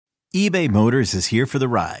eBay Motors is here for the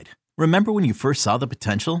ride. Remember when you first saw the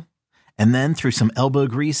potential? And then through some elbow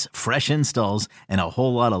grease, fresh installs, and a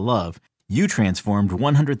whole lot of love, you transformed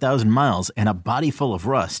 100,000 miles and a body full of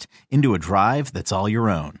rust into a drive that's all your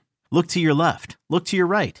own. Look to your left. Look to your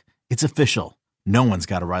right. It's official. No one's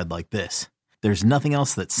got a ride like this. There's nothing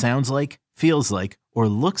else that sounds like, feels like, or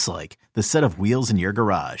looks like the set of wheels in your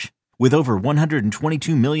garage. With over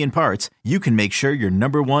 122 million parts, you can make sure your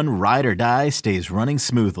number one ride or die stays running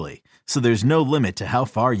smoothly. So there's no limit to how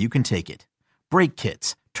far you can take it. Brake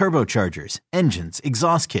kits, turbochargers, engines,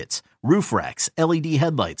 exhaust kits, roof racks, LED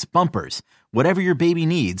headlights, bumpers, whatever your baby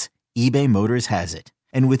needs, eBay Motors has it.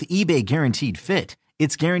 And with eBay Guaranteed Fit,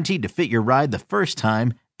 it's guaranteed to fit your ride the first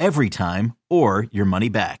time, every time, or your money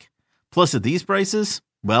back. Plus at these prices,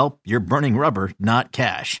 well, you're burning rubber, not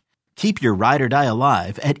cash. Keep your ride or die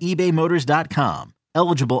alive at ebaymotors.com.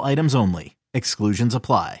 Eligible items only. Exclusions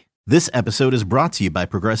apply. This episode is brought to you by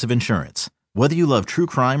Progressive Insurance. Whether you love true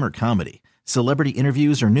crime or comedy, celebrity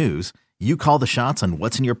interviews or news, you call the shots on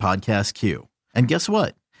what's in your podcast queue. And guess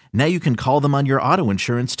what? Now you can call them on your auto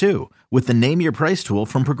insurance too with the Name Your Price tool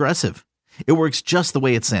from Progressive. It works just the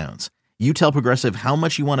way it sounds. You tell Progressive how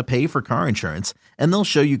much you want to pay for car insurance, and they'll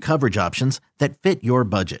show you coverage options that fit your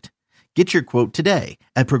budget. Get your quote today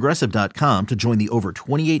at Progressive.com to join the over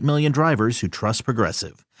 28 million drivers who trust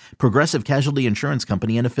Progressive. Progressive Casualty Insurance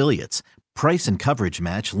Company and Affiliates. Price and coverage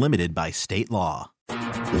match limited by state law.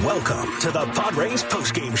 Welcome to the Padres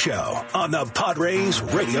Postgame Show on the Padres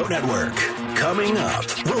Radio Network. Coming up,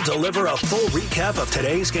 we'll deliver a full recap of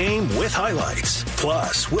today's game with highlights.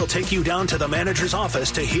 Plus, we'll take you down to the manager's office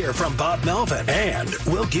to hear from Bob Melvin. And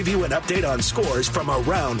we'll give you an update on scores from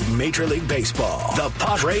around Major League Baseball. The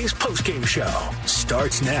Padres Postgame Show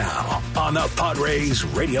starts now on the Padres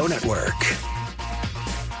Radio Network.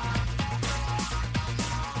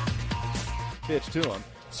 Pitch to him.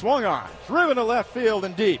 Swung on, driven to left field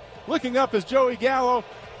and deep. Looking up is Joey Gallo.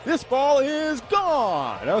 This ball is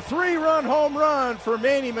gone. A 3-run home run for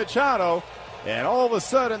Manny Machado. And all of a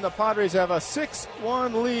sudden, the Padres have a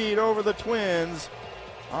 6-1 lead over the Twins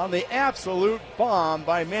on the absolute bomb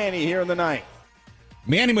by Manny here in the ninth.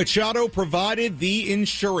 Manny Machado provided the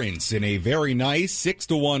insurance in a very nice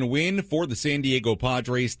 6-1 win for the San Diego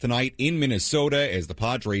Padres tonight in Minnesota as the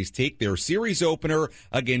Padres take their series opener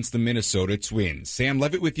against the Minnesota Twins. Sam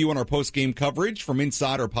Levitt with you on our post-game coverage from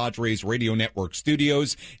inside our Padres Radio Network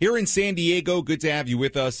studios here in San Diego. Good to have you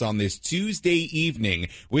with us on this Tuesday evening.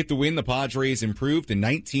 With the win, the Padres improved to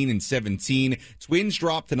 19-17. Twins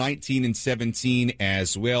dropped to 19-17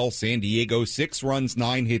 as well. San Diego, 6 runs,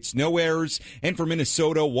 9 hits, no errors. And for Minnesota,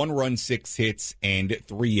 1 run, 6 hits, and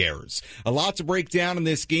 3 errors. A lot to break down in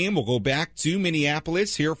this game. We'll go back to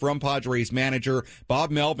Minneapolis, hear from Padres manager Bob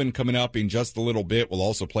Melvin coming up in just a little bit. We'll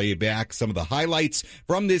also play back some of the highlights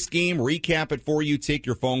from this game, recap it for you, take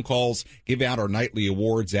your phone calls, give out our nightly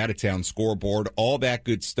awards, out-of-town scoreboard, all that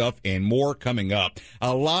good stuff, and more coming up.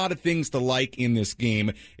 A lot of things to like in this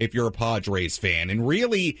game if you're a Padres fan. And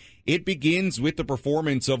really, it begins with the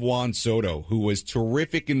performance of Juan Soto, who was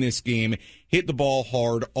terrific in this game, hit the ball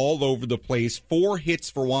hard all over the place. 4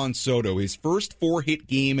 hits for Juan Soto, his first 4-hit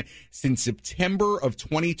game since September of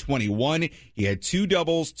 2021. He had 2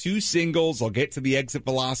 doubles, 2 singles. I'll get to the exit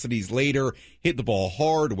velocities later. Hit the ball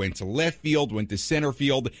hard, went to left field, went to center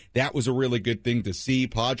field. That was a really good thing to see.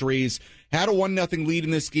 Padres had a 1-0 lead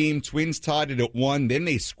in this game. Twins tied it at 1. Then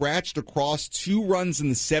they scratched across 2 runs in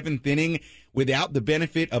the 7th inning. Without the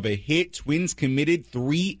benefit of a hit, Twins committed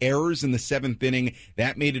 3 errors in the 7th inning.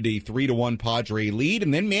 That made it a 3-1 Padre lead.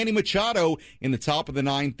 And then Manny Machado in the top of the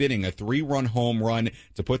 9th inning, a 3-run home run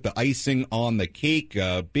to put the icing on the cake.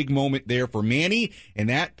 A big moment there for Manny, and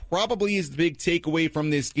that probably is the big takeaway from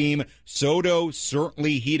this game. Soto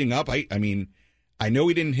certainly heating up. I mean, I know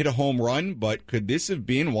he didn't hit a home run, but could this have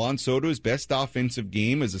been Juan Soto's best offensive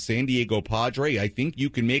game as a San Diego Padre? I think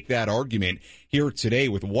you can make that argument here today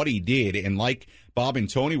with what he did. And like Bob and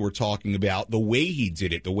Tony were talking about, the way he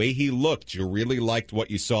did it, the way he looked, you really liked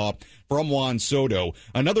what you saw from Juan Soto.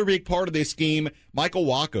 Another big part of this game, Michael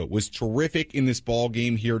Wacha was terrific in this ball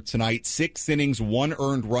game here tonight. 6 innings, 1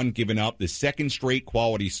 earned run given up, the second straight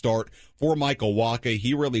quality start for Michael Wacha.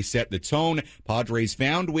 He really set the tone. Padres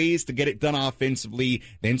found ways to get it done offensively,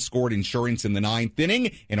 then scored insurance in the 9th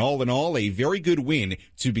inning. And all in all, a very good win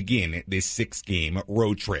to begin this 6-game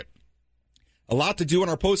road trip. A lot to do on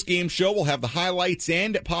our post-game show. We'll have the highlights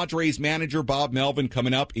and Padres manager Bob Melvin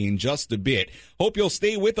coming up in just a bit. Hope you'll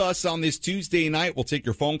stay with us on this Tuesday night. We'll take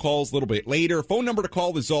your phone calls a little bit later. Phone number to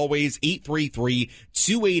call, as always,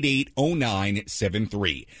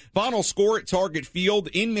 833-288-0973. Final score at Target Field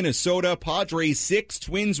in Minnesota, Padres 6,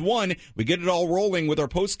 Twins 1. We get it all rolling with our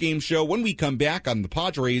post-game show when we come back on the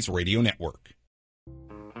Padres Radio Network.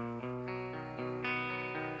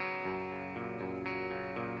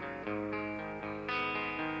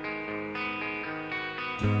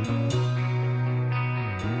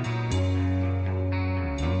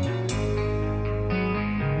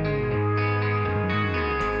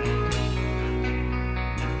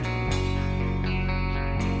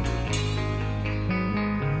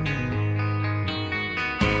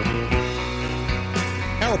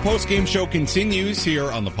 Our post-game show continues here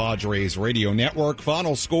on the Padres Radio Network.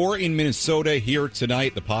 Final score in Minnesota here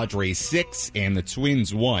tonight, the Padres 6 and the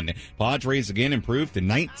Twins 1. Padres again improved to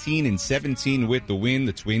 19-17 with the win.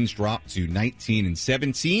 The Twins dropped to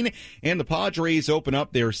 19-17, and the Padres open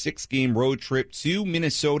up their 6-game road trip to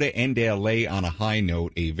Minnesota and LA on a high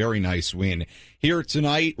note. A very nice win here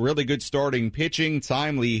tonight. Really good starting pitching,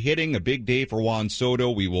 timely hitting, a big day for Juan Soto.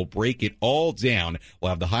 We will break it all down. We'll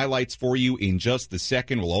have the highlights for you in just a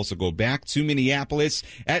second. We'll also go back to Minneapolis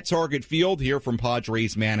at Target Field, hear from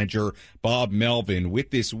Padres manager Bob Melvin.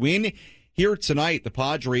 With this win here tonight, the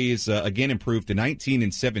Padres again improved to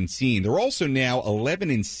 19-17. They're also now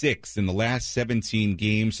 11-6 in the last 17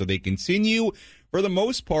 games, so they continue, for the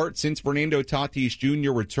most part, since Fernando Tatis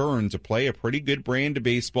Jr. returned, to play a pretty good brand of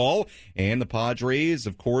baseball. And the Padres,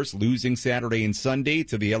 of course, losing Saturday and Sunday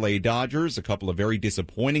to the LA Dodgers. A couple of very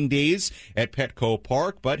disappointing days at Petco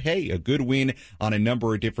Park. But hey, a good win on a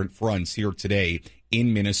number of different fronts here today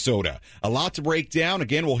in Minnesota. A lot to break down.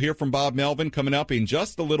 Again, we'll hear from Bob Melvin coming up in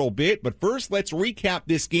just a little bit. But first, let's recap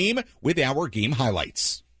this game with our game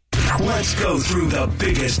highlights. Let's go through the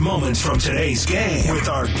biggest moments from today's game with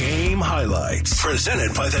our game highlights.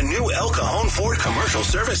 Presented by the new El Cajon Ford Commercial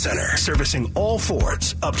Service Center. Servicing all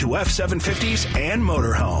Fords up to F-750s and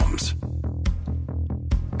motorhomes.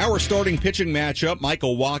 Our starting pitching matchup,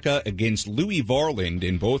 Michael Wacha against Louis Varland,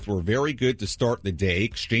 and both were very good to start the day,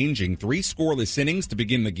 exchanging 3 scoreless innings to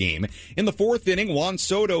begin the game. In the 4th inning, Juan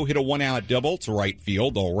Soto hit a 1-out double to right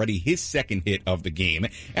field, already his second hit of the game.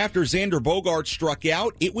 After Xander Bogaerts struck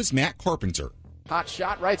out, it was Matt Carpenter. Hot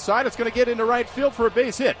shot right side. It's going to get into right field for a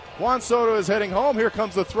base hit. Juan Soto is heading home. Here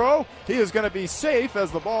comes the throw. He is going to be safe as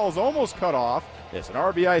the ball is almost cut off. It's an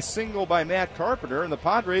RBI single by Matt Carpenter, and the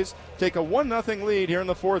Padres take a 1-0 lead here in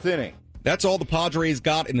the 4th inning. That's all the Padres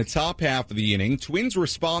got in the top half of the inning. Twins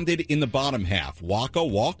responded in the bottom half.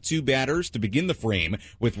 Wacha walked 2 batters to begin the frame.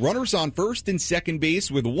 With runners on first and second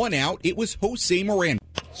base with 1 out, it was Jose Miranda.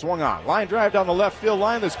 Swung on. Line drive down the left field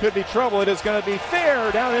line. This could be trouble. It is going to be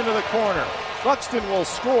fair down into the corner. Buxton will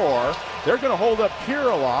score. They're going to hold up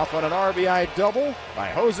Kirilloff on an RBI double by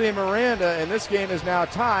Jose Miranda, and this game is now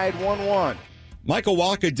tied 1-1. Michael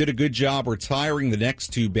Wacha did a good job retiring the next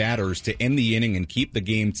 2 batters to end the inning and keep the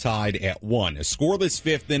game tied at 1. A scoreless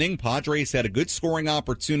 5th inning, Padres had a good scoring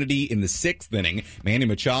opportunity in the 6th inning. Manny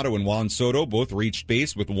Machado and Juan Soto both reached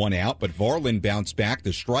base with 1 out, but Varland bounced back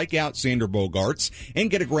to strike out Xander Bogaerts and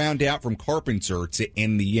get a ground out from Carpenter to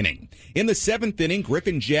end the inning. In the 7th inning,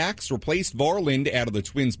 Griffin Jacks replaced Varland out of the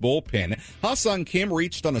Twins bullpen. Ha-Seong Kim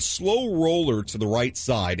reached on a slow roller to the right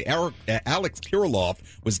side. Alex Kirilloff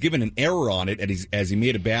was given an error on it as he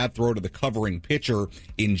made a bad throw to the covering pitcher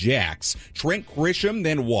in Jacks. Trent Grisham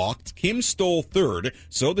then walked. Kim stole third.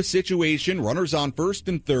 So the situation, runners on first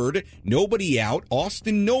and third, nobody out.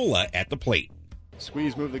 Austin Nola at the plate.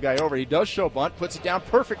 Squeeze, move the guy over. He does show bunt, puts it down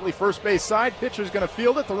perfectly first base side. Pitcher's going to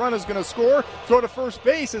field it. The runner's going to score. Throw to first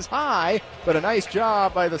base is high, but a nice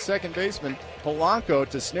job by the second baseman, Polanco,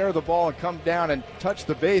 to snare the ball and come down and touch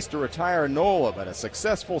the base to retire Nola. But a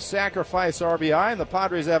successful sacrifice RBI, and the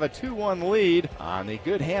Padres have a 2-1 lead on the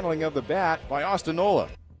good handling of the bat by Austin Nola.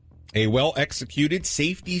 A well-executed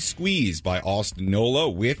safety squeeze by Austin Nola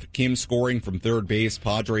with Kim scoring from third base.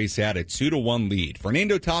 Padres had a 2-1 lead.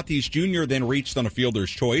 Fernando Tatis Jr. then reached on a fielder's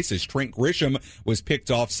choice as Trent Grisham was picked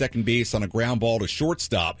off second base on a ground ball to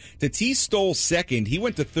shortstop. Tatis stole second. He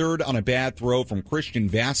went to third on a bad throw from Christian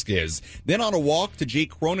Vasquez. Then on a walk to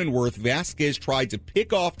Jake Cronenworth, Vasquez tried to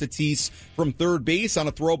pick off Tatis from third base on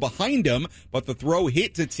a throw behind him, but the throw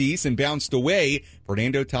hit Tatis and bounced away.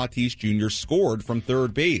 Fernando Tatis Jr. scored from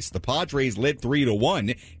third base. The Padres led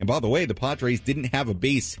 3-1. And by the way, the Padres didn't have a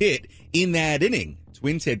base hit in that inning.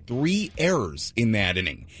 Twins had 3 errors in that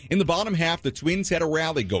inning. In the bottom half, the Twins had a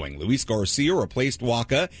rally going. Luis Garcia replaced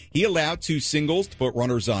Waka. He allowed 2 singles to put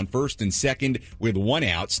runners on first and second with 1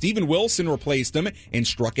 out. Steven Wilson replaced him and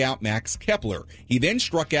struck out Max Kepler. He then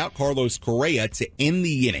struck out Carlos Correa to end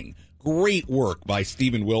the inning. Great work by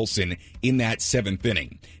Steven Wilson in that 7th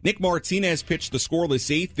inning. Nick Martinez pitched the scoreless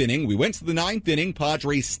 8th inning. We went to the 9th inning.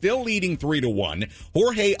 Padres still leading 3-1.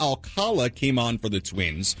 Jorge Alcala came on for the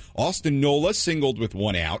Twins. Austin Nola singled with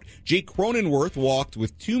 1 out. Jake Cronenworth walked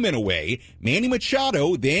with 2 men away. Manny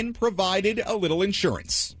Machado then provided a little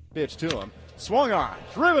insurance. Pitch to him. Swung on.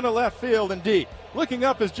 Driven to left field and deep. Looking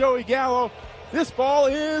up is Joey Gallo. This ball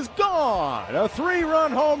is gone. A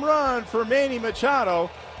 3-run home run for Manny Machado.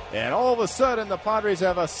 And all of a sudden, the Padres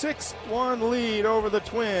have a 6-1 lead over the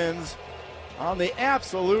Twins on the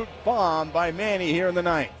absolute bomb by Manny here in the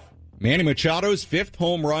 9th. Manny Machado's 5th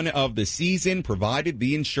home run of the season provided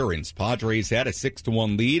the insurance. Padres had a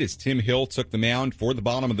 6-1 lead as Tim Hill took the mound for the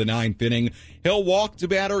bottom of the 9th inning. Hill walked to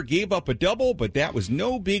batter, gave up a double, but that was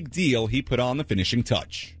no big deal. He put on the finishing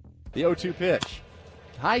touch. The 0-2 pitch.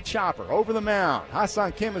 High chopper over the mound.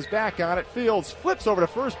 Ha-Seong Kim is back on it. Fields flips over to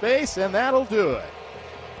first base, and that'll do it.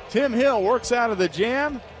 Tim Hill works out of the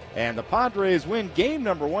jam, and the Padres win game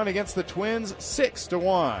number 1 against the Twins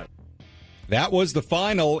 6-1. That was the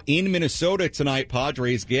final in Minnesota tonight.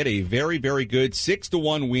 Padres get a very, very good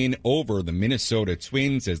 6-1 win over the Minnesota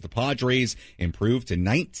Twins as the Padres improve to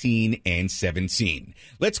 19-17.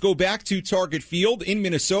 Let's go back to Target Field in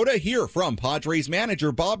Minnesota, hear from Padres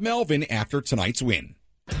manager Bob Melvin after tonight's win.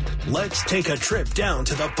 Let's take a trip down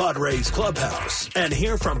to the Padres clubhouse and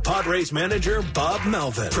hear from Padres manager Bob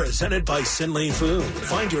Melvin. Presented by Sinley Food.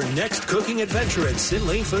 Find your next cooking adventure at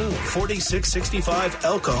Sinley Food, 4665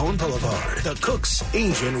 El Cajon Boulevard, the Cook's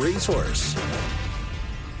Asian Resource.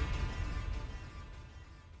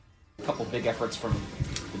 A couple big efforts from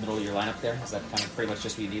the middle of your lineup there. Is that kind of pretty much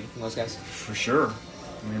just what you needed from those guys? For sure.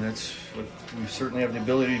 I mean, that's what we certainly have the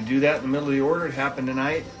ability to do that in the middle of the order. It happened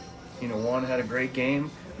tonight. You know, Juan had a great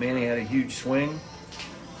game. Manny had a huge swing.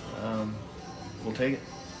 We'll take it.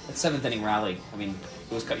 That 7th inning rally, I mean,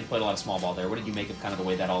 you played a lot of small ball there. What did you make of kind of the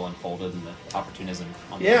way that all unfolded and the opportunism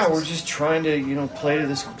on the bases? We're just trying to, play to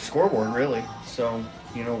the scoreboard, really. So,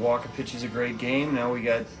 Walker pitches a great game. Now we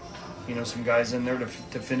got, some guys in there to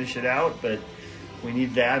finish it out, but we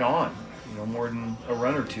need to add on, more than a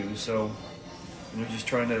run or two. So, just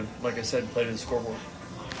trying to, like I said, play to the scoreboard.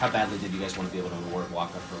 How badly did you guys want to be able to reward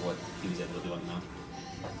Walker for what he was able to do on the mound?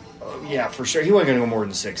 Yeah, for sure. He wasn't going to go more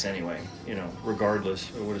than 6 anyway, regardless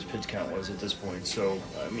of what his pitch count was at this point. So,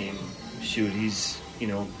 I mean, shoot, he's,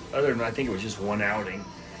 other than I think it was just 1 outing,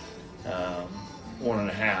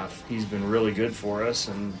 1.5, he's been really good for us.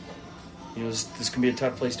 And, this can be a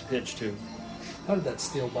tough place to pitch, too. How did that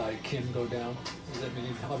steal by Kim go down? Does that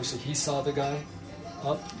mean obviously he saw the guy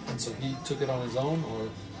up, and so he took it on his own, or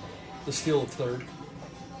the steal of third?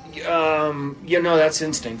 That's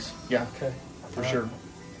instincts. Yeah, okay, for sure.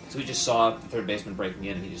 So we just saw the third baseman breaking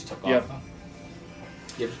in, and he just took off.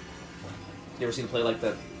 Yep. You ever seen a play like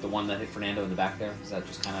the one that hit Fernando in the back there? Is that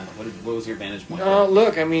just kind of what was your vantage point?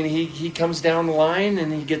 Look, I mean, he comes down the line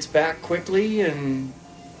and he gets back quickly, and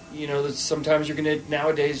sometimes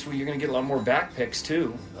nowadays you're gonna get a lot more back picks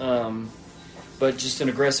too. But just an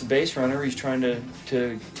aggressive base runner, he's trying to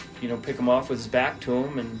pick him off with his back to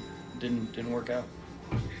him, and didn't work out.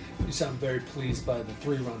 You sound very pleased by the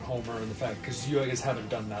 3-run homer and the fact, because you, I guess, haven't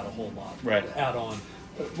done that a whole lot. Right. Add on.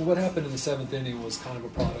 But what happened in the 7th inning was kind of a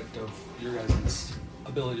product of your guys'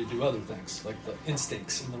 ability to do other things, like the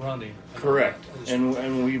instincts and the running. Correct.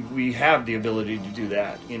 And we have the ability to do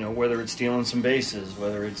that, whether it's stealing some bases,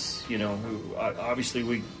 whether it's, obviously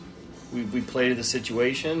we play to the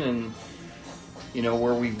situation and,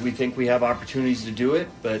 where we think we have opportunities to do it,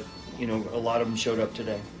 but, a lot of them showed up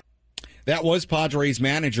today. That was Padres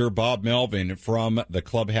manager Bob Melvin from the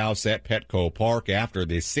clubhouse at Petco Park after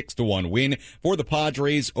this 6-1 win for the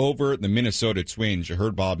Padres over the Minnesota Twins. You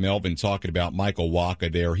heard Bob Melvin talking about Michael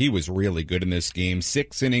Wacha there. He was really good in this game.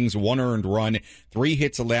 6 innings, 1 earned run, 3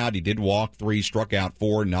 hits allowed. He did walk 3, struck out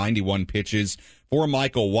 4, 91 pitches. For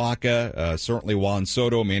Michael Wacha, certainly Juan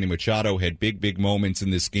Soto, Manny Machado had big moments in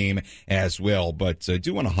this game as well. But I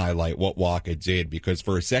do want to highlight what Wacha did, because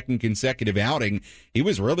for a second consecutive outing, he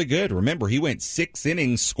was really good. Remember, he went 6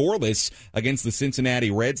 innings scoreless against the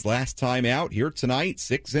Cincinnati Reds last time out. Here tonight,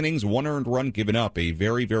 6 innings, 1 earned run given up. A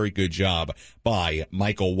very, very good job by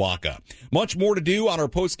Michael Wacha. Much more to do on our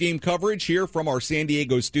post-game coverage here from our San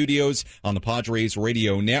Diego studios on the Padres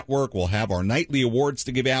Radio Network. We'll have our nightly awards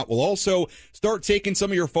to give out. We'll also start start taking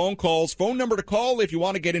some of your phone calls. Phone number to call if you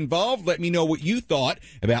want to get involved. Let me know what you thought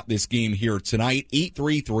about this game here tonight.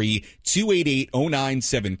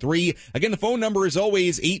 833-288-0973. Again, the phone number is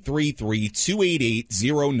always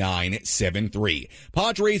 833-288-0973.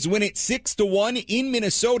 Padres win it 6-1 in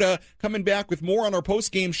Minnesota. Coming back with more on our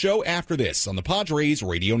postgame show after this on the Padres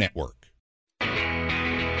Radio Network.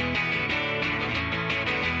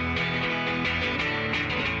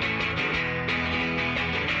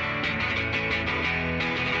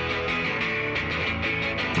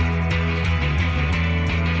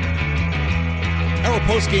 Our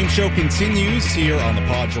postgame show continues here on the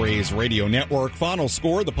Padres Radio Network. Final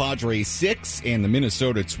score, the Padres 6 and the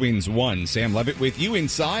Minnesota Twins 1. Sam Levitt with you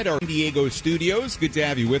inside our San Diego studios. Good to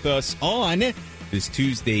have you with us on this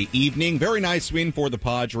Tuesday evening. Very nice win for the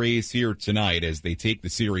Padres here tonight as they take the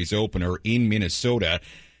series opener in Minnesota.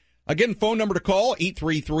 Again, phone number to call,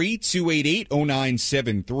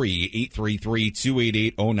 833-288-0973,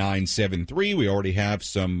 833-288-0973. We already have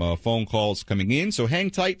some phone calls coming in, so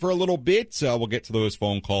hang tight for a little bit. We'll get to those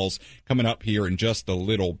phone calls coming up here in just a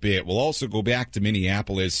little bit. We'll also go back to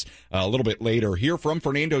Minneapolis a little bit later. Hear from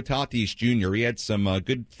Fernando Tatis Jr. He had some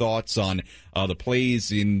good thoughts on the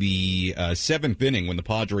plays in the seventh inning when the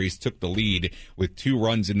Padres took the lead with 2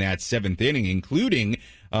 runs in that seventh inning, including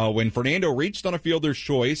when Fernando reached on a fielder's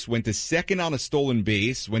choice, went to second on a stolen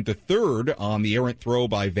base, went to third on the errant throw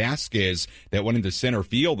by Vasquez that went into center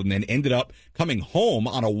field, and then ended up coming home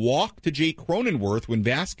on a walk to Jake Cronenworth when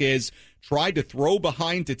Vasquez tried to throw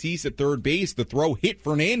behind Tatis at third base. The throw hit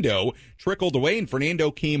Fernando, trickled away, and Fernando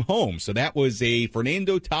came home. So that was a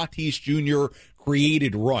Fernando Tatis Jr.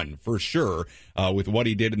 created run for sure with what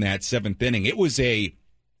he did in that seventh inning. It was a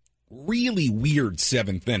really weird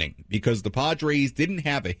seventh inning because the Padres didn't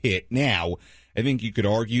have a hit. Now, I think you could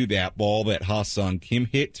argue that ball that Ha-Seong Kim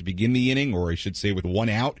hit to begin the inning, or I should say with 1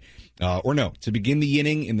 out, to begin the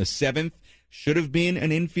inning in the seventh, should have been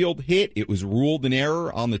an infield hit. It was ruled an error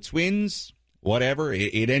on the Twins. Whatever.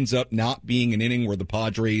 It ends up not being an inning where the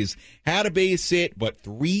Padres had a base hit, but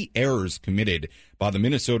 3 errors committed by the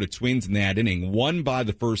Minnesota Twins in that inning. 1 by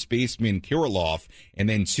the first baseman, Kirilloff, and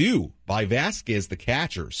then 2 by Vasquez, the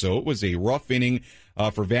catcher. So it was a rough inning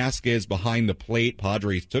for Vasquez behind the plate.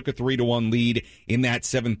 Padres took a 3-1 lead in that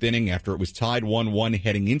seventh inning after it was tied 1-1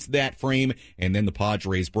 heading into that frame, and then the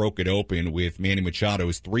Padres broke it open with Manny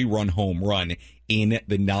Machado's 3-run home run in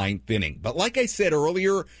the ninth inning. But like I said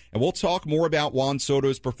earlier, and we'll talk more about Juan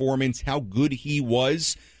Soto's performance, how good he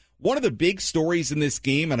was, one of the big stories in this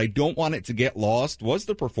game, and I don't want it to get lost, was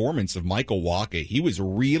the performance of Michael Wacha. He was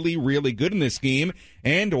really, really good in this game,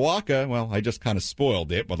 and Wacha, well, I just kind of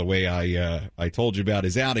spoiled it by the way I told you about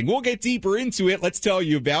his outing. We'll get deeper into it. Let's tell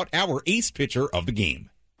you about our ace pitcher of the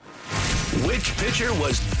game. Which pitcher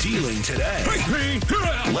was dealing today?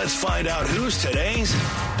 Let's find out who's today's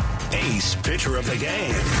Ace Pitcher of the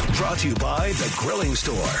Game. Brought to you by The Grilling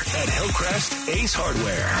Store at Hillcrest Ace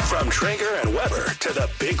Hardware. From Traeger and Weber to the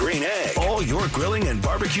Big Green Egg, all your grilling and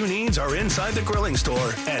barbecue needs are inside The Grilling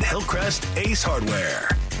Store at Hillcrest Ace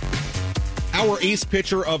Hardware. Our ace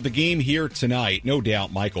pitcher of the game here tonight, no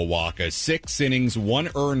doubt, Michael Wacha. 6 innings,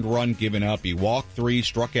 1 earned run given up. He walked 3,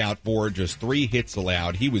 struck out 4, just 3 hits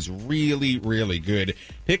allowed. He was really, really good.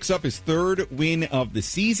 Picks up his 3rd win of the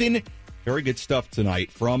season. Very good stuff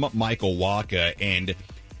tonight from Michael Wacha, and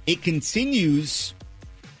it continues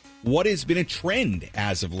what has been a trend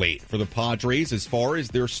as of late for the Padres as far as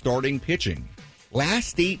their starting pitching.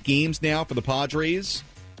 Last 8 games now for the Padres,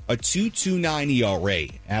 a 2.29 ERA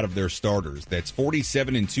out of their starters. That's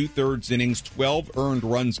 47 2/3 innings, 12 earned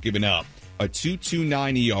runs given up, a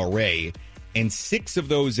 2.29 ERA, and 6 of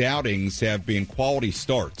those outings have been quality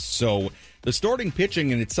starts. So the starting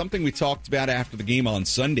pitching, and it's something we talked about after the game on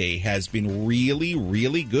Sunday, has been really,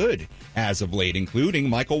 really good as of late, including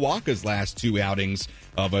Michael Wacha's last 2 outings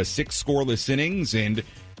of 6 scoreless innings and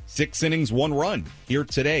 6 innings, 1 run here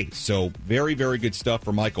today. So very, very good stuff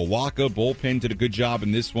for Michael Wacha. Bullpen did a good job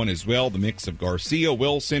in this one as well. The mix of Garcia,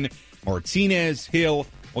 Wilson, Martinez, Hill.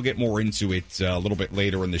 We'll get more into it a little bit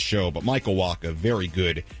later in the show, but Michael Wacha, very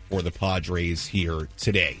good for the Padres here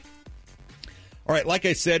today. All right, like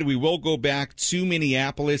I said, we will go back to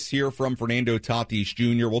Minneapolis here from Fernando Tatis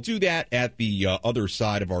Jr. We'll do that at the other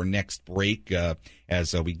side of our next break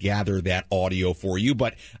as we gather that audio for you.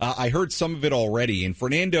 But I heard some of it already, and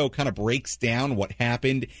Fernando kind of breaks down what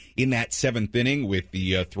happened in that seventh inning with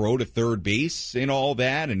the throw to third base and all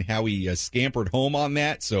that, and how he scampered home on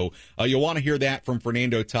that. So you'll want to hear that from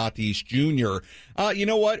Fernando Tatis Jr. You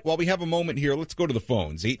know what? While we have a moment here, let's go to the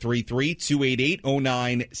phones.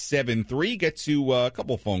 833-288-0973. Get to a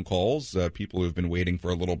couple of phone calls, people who have been waiting for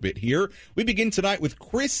a little bit here. We begin tonight with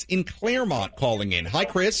Chris in Claremont calling in. Hi,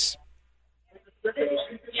 Chris.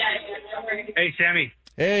 Hey, Sammy.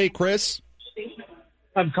 Hey, Chris.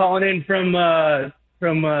 I'm calling in from I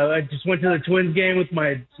just went to the Twins game with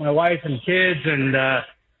my wife and kids, and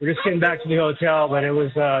we're just getting back to the hotel, but it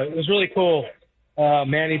was really cool.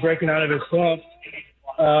 Manny breaking out of his slump.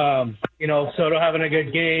 Soto having a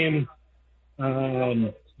good game.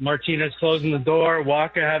 Martinez closing the door.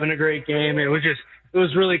 Walker having a great game. It was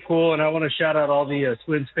really cool, and I want to shout out all the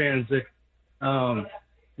Twins fans that,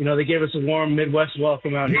 they gave us a warm Midwest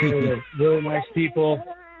welcome out here. They're really nice people.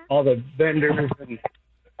 All the vendors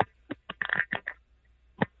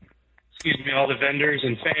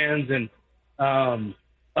and fans and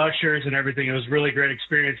ushers and everything. It was a really great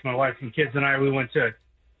experience. My wife and kids and I, we went to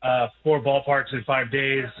 4 ballparks in 5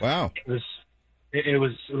 days. Wow. It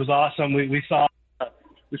was awesome. We saw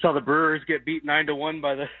the Brewers get beat 9-1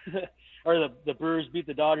 by the Brewers beat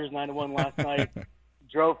the Dodgers 9-1 last night.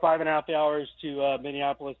 Drove 5.5 hours to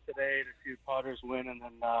Minneapolis today to see the Padres win, and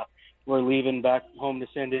then we're leaving back home to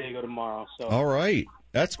San Diego tomorrow. So all right.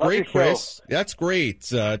 That's great, Chris. That's great.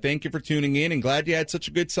 Thank you for tuning in, and glad you had such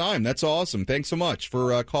a good time. That's awesome. Thanks so much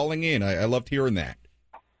for calling in. I loved hearing that.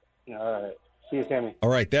 All right. See you, Sammy. All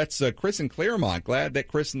right, that's Chris in Claremont. Glad that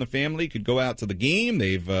Chris and the family could go out to the game.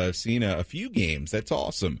 They've seen a few games. That's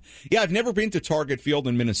awesome. Yeah, I've never been to Target Field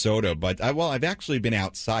in Minnesota, but I've actually been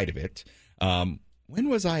outside of it. When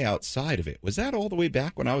was I outside of it? Was that all the way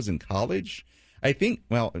back when I was in college? I think,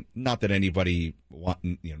 well, not that anybody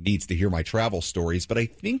needs to hear my travel stories, but I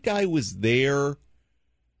think I was there.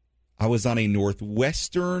 I was on a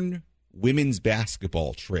Northwestern women's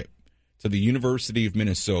basketball trip to the University of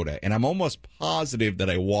Minnesota, and I'm almost positive that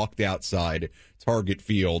I walked outside Target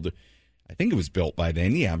Field. I think it was built by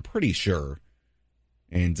then. Yeah, I'm pretty sure.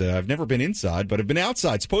 And I've never been inside, but I've been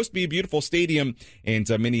outside. It's supposed to be a beautiful stadium, and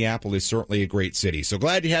Minneapolis, certainly a great city. So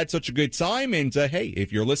glad you had such a good time. And, hey,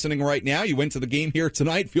 if you're listening right now, you went to the game here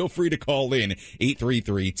tonight, feel free to call in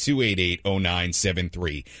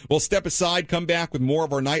 833-288-0973. We'll step aside, come back with more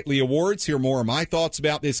of our nightly awards, hear more of my thoughts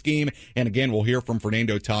about this game. And, again, we'll hear from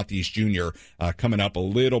Fernando Tatis Jr. Coming up a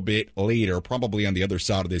little bit later, probably on the other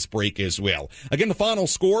side of this break as well. Again, the final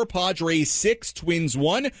score, Padres 6, Twins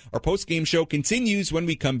 1. Our postgame show continues when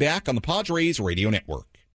we come back on the Padres Radio Network.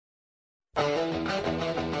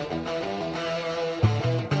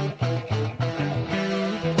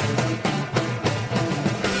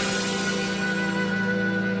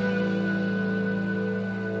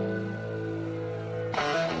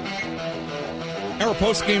 Our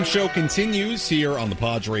postgame show continues here on the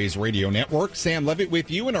Padres Radio Network. Sam Levitt with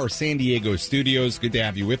you in our San Diego studios. Good to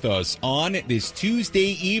have you with us on this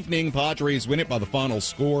Tuesday evening. Padres win it by the final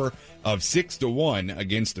score of 6-1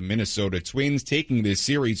 against the Minnesota Twins, taking this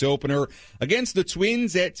series opener against the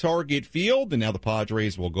Twins at Target Field. And now the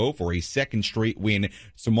Padres will go for a second straight win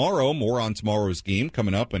tomorrow. More on tomorrow's game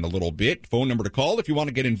coming up in a little bit. Phone number to call if you want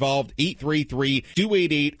to get involved,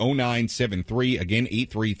 833-288-0973. Again,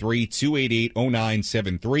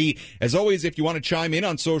 833-288-0973. As always, if you want to chime in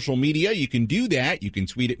on social media, you can do that. You can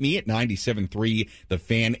tweet at me at 97.3 The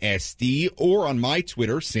Fan SD, or on my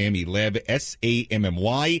Twitter, Sammy Lev,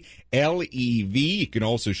 SAMMY LEV. You can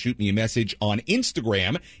also shoot me a message on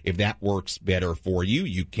Instagram if that works better for you.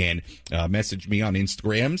 You can message me on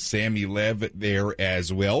Instagram, Sammy Lev, there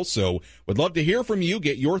as well. So would love to hear from you.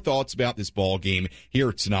 Get your thoughts about this ball game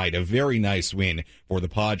here tonight. A very nice win for the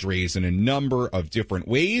Padres in a number of different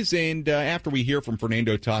ways. And after we hear from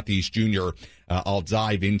Fernando Tatis Jr., I'll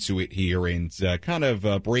dive into it here and kind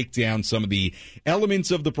of break down some of the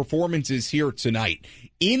elements of the performances here tonight.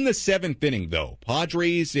 In the seventh inning, though,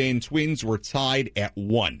 Padres and Twins were tied at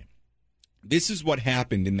 1. This is what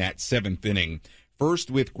happened in that seventh inning.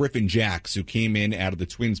 First with Griffin Jacks, who came in out of the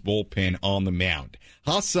Twins bullpen on the mound.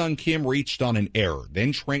 Ha-Sung Kim reached on an error.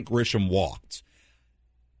 Then Trent Grisham walked.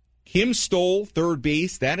 Kim stole third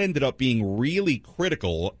base. That ended up being really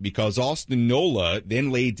critical because Austin Nola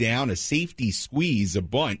then laid down a safety squeeze, a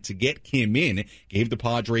bunt to get Kim in, gave the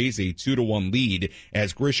Padres a 2-1 lead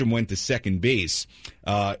as Grisham went to second base.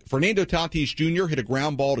 Fernando Tatis Jr. hit a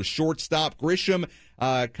ground ball to shortstop. Grisham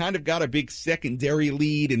kind of got a big secondary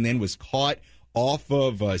lead and then was caught off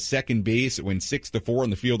of second base. It went 6-4 on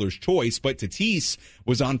the fielder's choice, but Tatis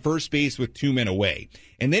was on first base with 2 men away.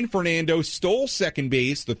 And then Fernando stole second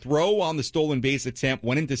base. The throw on the stolen base attempt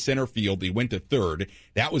went into center field. He went to third.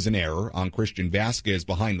 That was an error on Christian Vasquez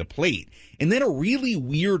behind the plate. And then a really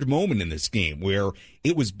weird moment in this game where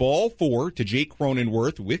it was ball 4 to Jake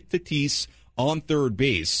Cronenworth with Tatis on third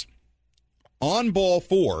base. On ball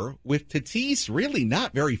 4, with Tatis really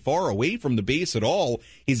not very far away from the base at all,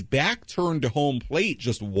 his back turned to home plate,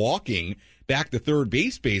 just walking back to third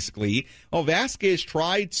base, basically. Well, Vasquez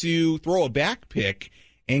tried to throw a back pick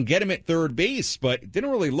and get him at third base, but it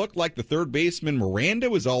didn't really look like the third baseman,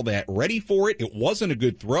 Miranda, was all that ready for it. It wasn't a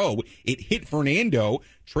good throw. It hit Fernando,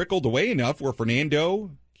 trickled away enough where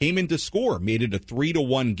Fernando came in to score, made it a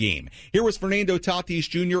 3-1 game. Here was Fernando Tatis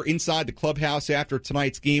Jr. inside the clubhouse after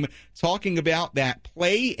tonight's game, talking about that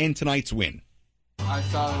play and tonight's win. I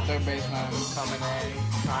saw the third baseman coming in,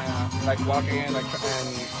 kind of like walking in, and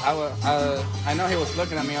I know he was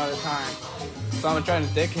looking at me all the time, so I'm trying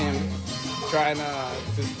to dig him, trying to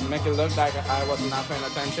make it look like I was not paying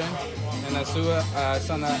attention. And as soon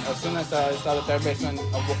as I saw the third baseman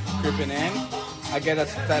creeping in, I get a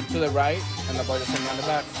step to the right, and the ball just hit me on the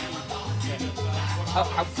back.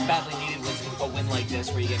 How badly needed was a win like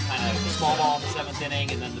this, where you get kind of the small ball in the 7th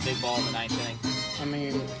inning and then the big ball in the 9th inning? I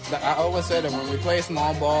mean, I always say that when we play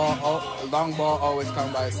small ball, long ball always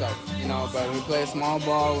comes by itself, But when we play small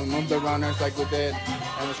ball, we move the runners like we did,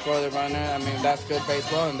 and we score the runner. I mean, that's good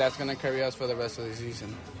baseball, and that's going to carry us for the rest of the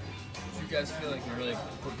season. Did you guys feel like you really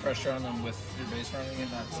put pressure on them with your base running in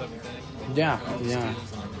that 7th inning? Yeah.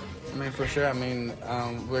 I mean, for sure. I mean,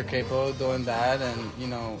 we're capable of doing that, and in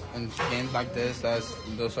games like this,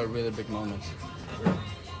 those are really big moments.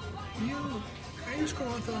 Can you score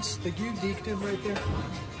with us? Did you deked him right there?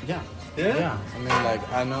 Yeah. I mean,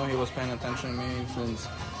 I know he was paying attention to me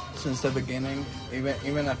since the beginning.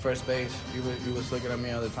 Even at first base, he was looking at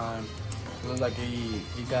me all the time. It was like he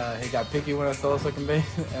got picky when I stole second base,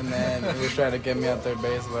 and then he was trying to get me at third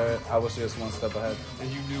base where I was just one step ahead. And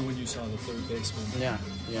you knew when you saw the third baseman? Yeah.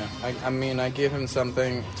 I mean, I gave him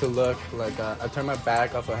something to look, I turned my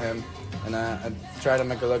back off of him, and I tried to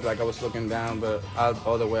make it look like I was looking down, but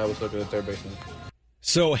all the way I was looking at third baseman.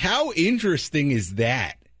 So how interesting is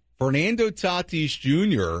that? Fernando Tatis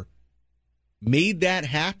Jr. made that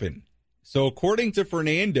happen. So according to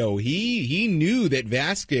Fernando, he knew that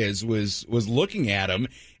Vasquez was looking at him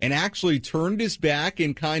and actually turned his back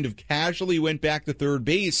and kind of casually went back to third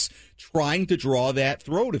base, trying to draw that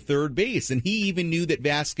throw to third base. And he even knew that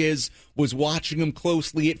Vasquez was watching him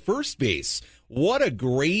closely at first base. What a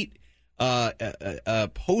great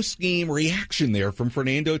post-game reaction there from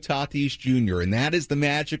Fernando Tatis Jr., and that is the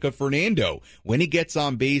magic of Fernando. When he gets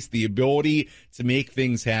on base, the ability to make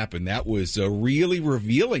things happen. That was really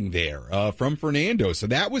revealing there from Fernando. So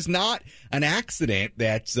that was not an accident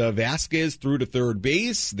that Vasquez threw to third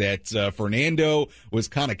base, that Fernando was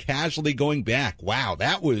kind of casually going back. Wow,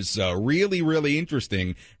 that was really, really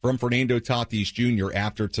interesting from Fernando Tatis Jr.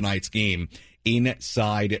 after tonight's game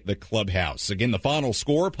inside the clubhouse. Again, the final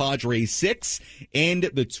score, Padres 6 and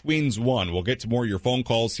the Twins 1. We'll get to more of your phone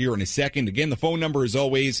calls here in a second. Again, the phone number is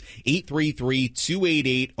always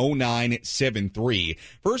 833-288-0973.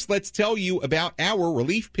 First, let's tell you about our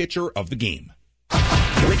relief pitcher of the game.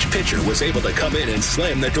 Which pitcher was able to come in and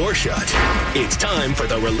slam the door shut? It's time for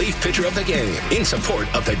the relief pitcher of the game in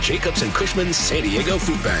support of the Jacobs and Cushman San Diego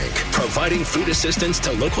Food Bank, providing food assistance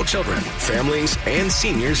to local children, families, and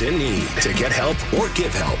seniors in need. To get help or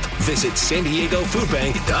give help, visit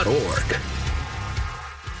SanDiegoFoodBank.org.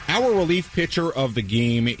 Our relief pitcher of the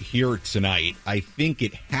game here tonight, I think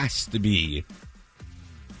it has to be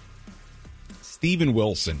Steven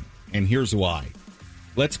Wilson, and here's why.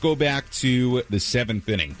 Let's go back to the 7th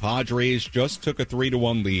inning. Padres just took a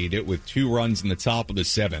 3-1 lead with 2 runs in the top of the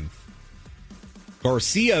 7th.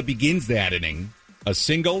 Garcia begins that inning. A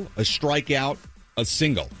single, a strikeout, a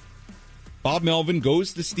single. Bob Melvin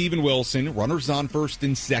goes to Steven Wilson. Runners on first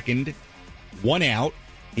and second. 1 out.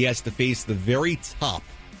 He has to face the very top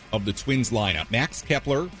of the Twins lineup, Max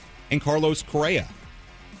Kepler and Carlos Correa.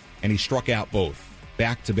 And he struck out both,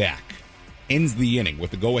 back-to-back. Ends the inning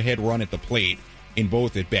with the go-ahead run at the plate in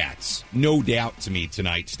both at-bats. No doubt to me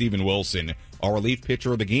tonight, Steven Wilson, our relief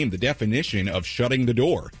pitcher of the game. The definition of shutting the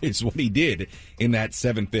door is what he did in that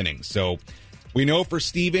 7th inning. So we know for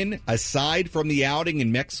Steven, aside from the outing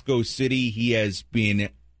in Mexico City, he has been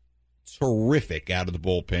terrific out of the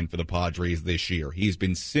bullpen for the Padres this year. He's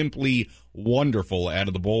been simply wonderful out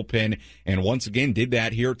of the bullpen, and once again did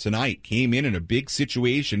that here tonight. Came in a big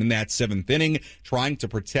situation in that 7th inning, trying to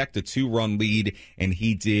protect a 2-run lead, and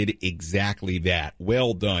he did exactly that.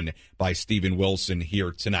 Well done by Steven Wilson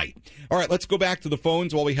here tonight. All right, let's go back to the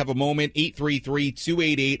phones while we have a moment.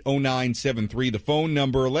 833-288-0973, the phone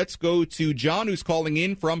number. Let's go to John, who's calling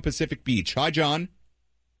in from Pacific Beach. Hi, John. Is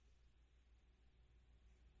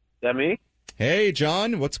that me? Hey,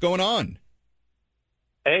 John, what's going on?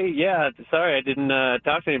 Hey, yeah, sorry I didn't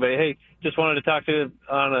talk to anybody. Hey, just wanted to talk to you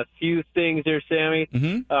on a few things there, Sammy.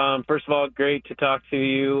 Mm-hmm. First of all, great to talk to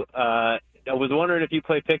you. I was wondering if you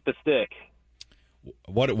play Pick the Stick.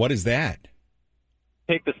 What is that?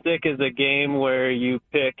 Pick the Stick is a game where you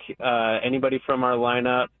pick anybody from our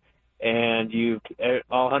lineup, and you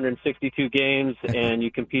all 162 games, and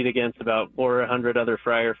you compete against about 400 other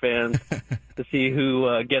Friar fans to see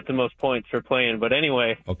who gets the most points for playing. But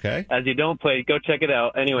anyway, okay. As you don't play, go check it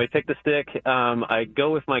out. Anyway, Pick the Stick. I go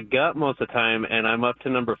with my gut most of the time, and I'm up to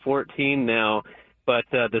number 14 now. But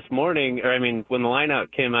this morning, when the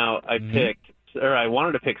lineup came out, I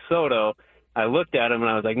wanted to pick Soto. I looked at him, and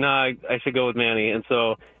I was like, nah, I should go with Manny. And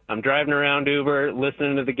so I'm driving around Uber,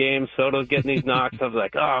 listening to the game. Soto's getting these knocks. I was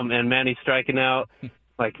like, oh, man, Manny's striking out.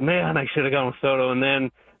 Like, man, I should have gone with Soto. And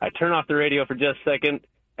then I turn off the radio for just a second.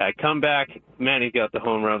 I come back. Manny got the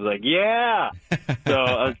home run. I was like, yeah. So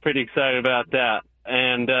I was pretty excited about that.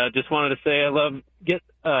 And just wanted to say I love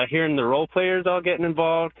hearing the role players all getting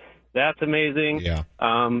involved. That's amazing. Yeah.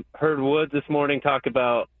 Heard Woods this morning talk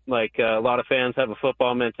about, like, a lot of fans have a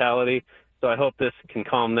football mentality. So I hope this can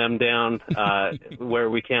calm them down where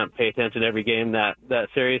we can't pay attention to every game that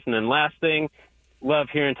serious. And then last thing, love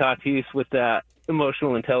hearing Tatis with that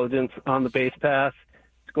emotional intelligence on the base pass,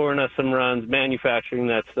 scoring us some runs, manufacturing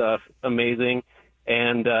that stuff, amazing.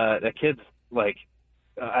 And that kid's, like,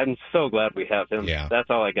 I'm so glad we have him. Yeah. That's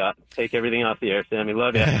all I got. Take everything off the air, Sammy.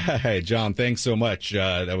 Love you. Hey, John, thanks so much.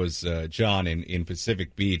 That was John in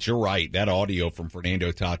Pacific Beach. You're right. That audio from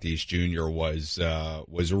Fernando Tatis Jr. was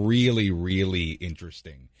really, really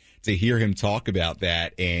interesting to hear him talk about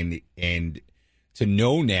that and to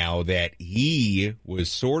know now that he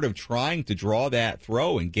was sort of trying to draw that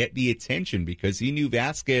throw and get the attention because he knew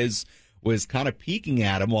Vasquez was kind of peeking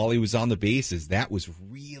at him while he was on the bases. That was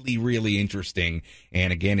really, really interesting.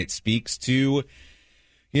 And again, it speaks to,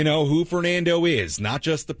 who Fernando is. Not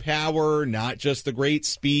just the power, not just the great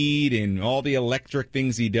speed and all the electric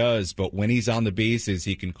things he does, but when he's on the bases,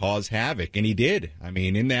 he can cause havoc. And he did.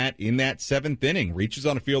 In that 7th inning, reaches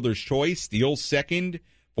on a fielder's choice, steals second,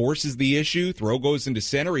 forces the issue, throw goes into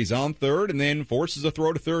center, he's on third, and then forces a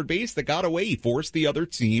throw to third base that got away. He forced the other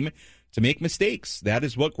team to make mistakes. That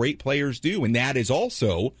is what great players do, and that is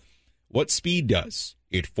also what speed does.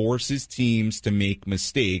 It forces teams to make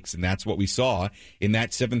mistakes, and that's what we saw in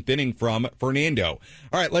that 7th inning from Fernando.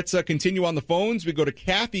 All right, let's continue on the phones. We go to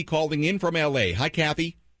Kathy calling in from L.A. Hi,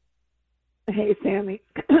 Kathy. Hey, Sammy.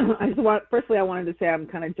 Firstly, I wanted to say I'm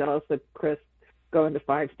kind of jealous of Chris going to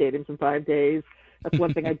 5 stadiums in 5 days. That's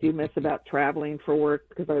one thing I do miss about traveling for work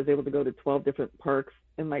because I was able to go to 12 different parks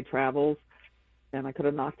in my travels. And I could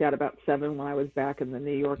have knocked out about 7 when I was back in the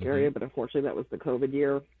New York area, but unfortunately that was the COVID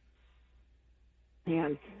year.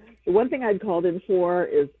 And the one thing I'd called in for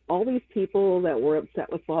is all these people that were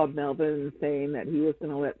upset with Bob Melvin saying that he was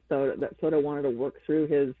going to let Soto wanted to work through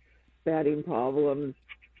his batting problems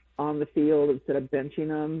on the field instead of benching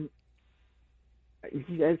him.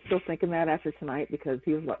 You guys still thinking that after tonight? Because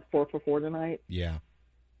he was, 4 for 4 tonight? Yeah.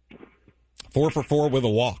 4 for 4 with a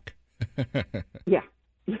walk. Yeah.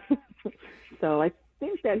 So I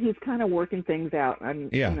think that he's kind of working things out.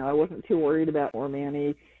 I wasn't too worried about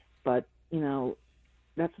Manny, but,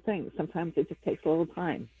 that's the thing. Sometimes it just takes a little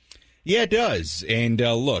time. Yeah, it does. And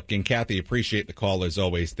look, and Kathy, appreciate the call as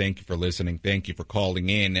always. Thank you for listening. Thank you for calling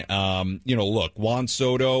in. Look, Juan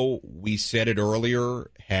Soto, we said it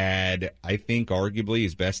earlier, had, I think, arguably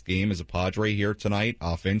his best game as a Padre here tonight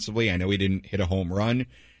offensively. I know he didn't hit a home run,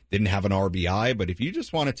 didn't have an RBI, but if you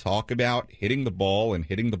just want to talk about hitting the ball and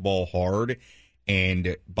hitting the ball hard,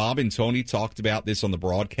 and Bob and Tony talked about this on the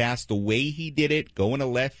broadcast, the way he did it, going to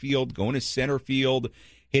left field, going to center field,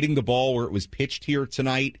 hitting the ball where it was pitched here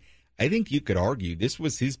tonight, I think you could argue this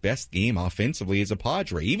was his best game offensively as a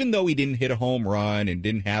Padre, even though he didn't hit a home run and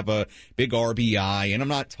didn't have a big RBI, and I'm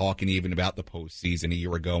not talking even about the postseason a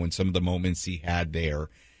year ago and some of the moments he had there.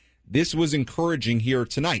 This was encouraging here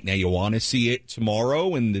tonight. Now, you want to see it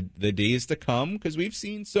tomorrow and the days to come because we've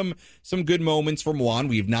seen some good moments from Juan.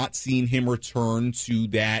 We've not seen him return to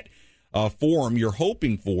that form you're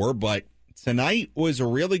hoping for, but tonight was a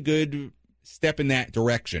really good step in that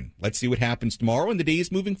direction. Let's see what happens tomorrow and the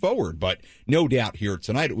days moving forward. But no doubt here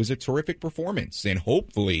tonight, it was a terrific performance. And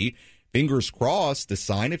hopefully, fingers crossed, a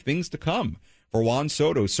sign of things to come for Juan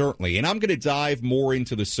Soto, certainly. And I'm going to dive more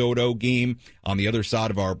into the Soto game on the other side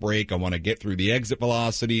of our break. I want to get through the exit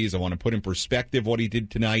velocities. I want to put in perspective what he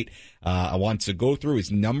did tonight. I want to go through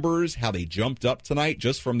his numbers, how they jumped up tonight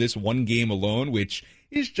just from this one game alone, which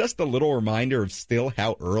is just a little reminder of still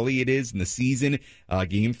how early it is in the season.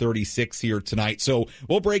 Game 36 here tonight. So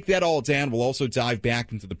we'll break that all down. We'll also dive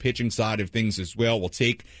back into the pitching side of things as well. We'll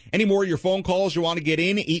take any more of your phone calls you want to get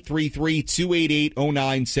in.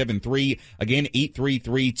 833-288-0973. Again,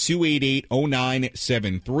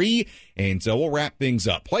 833-288-0973. And so we'll wrap things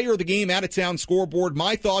up. Player of the game, out of town scoreboard,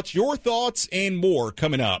 my thoughts, your thoughts, and more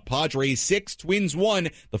coming up. Padres 6, Twins 1,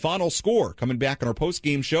 the final score coming back on our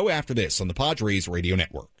post-game show after this on the Padres Radio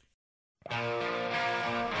Network.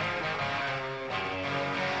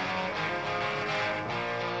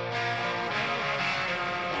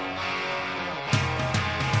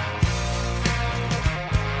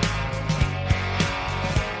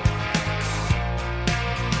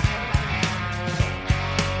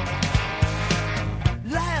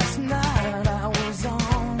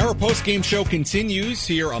 Our post-game show continues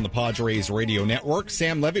here on the Padres Radio Network.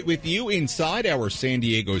 Sam Levitt with you inside our San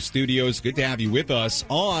Diego studios. Good to have you with us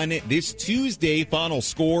on this Tuesday. Final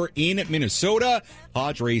score in Minnesota,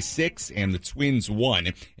 Padres 6 and the Twins 1.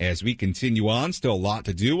 As we continue on, still a lot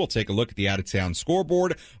to do. We'll take a look at the out-of-town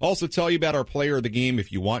scoreboard. Also tell you about our player of the game.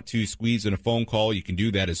 If you want to squeeze in a phone call, you can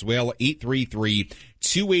do that as well.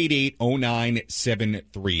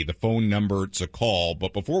 833-288-0973, the phone number to call.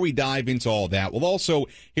 But before we dive into all that, we'll also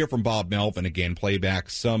hear from Bob Melvin again, play back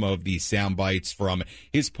some of the sound bites from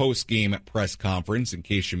his post-game press conference in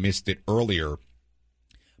case you missed it earlier.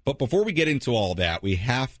 But before we get into all that, we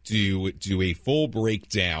have to do a full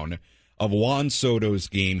breakdown of Juan Soto's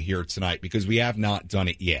game here tonight because we have not done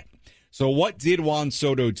it yet. So what did Juan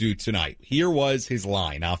Soto do tonight? Here was his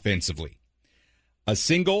line offensively. A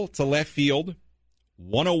single to left field,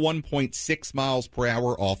 101.6 miles per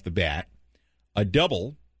hour off the bat. A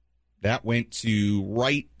double, that went to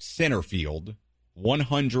right center field,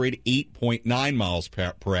 108.9 miles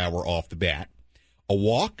per hour off the bat. A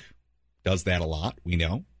walk, does that a lot, we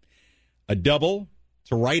know. A double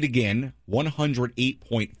to right again,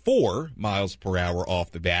 108.4 miles per hour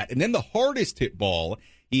off the bat. And then the hardest hit ball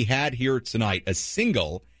he had here tonight, a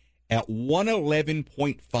single at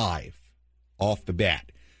 111.5 off the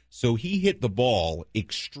bat. So he hit the ball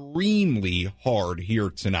extremely hard here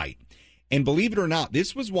tonight. And believe it or not,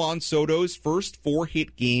 this was Juan Soto's first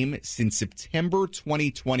 4-hit game since September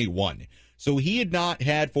 2021. So he had not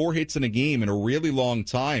had 4 hits in a game in a really long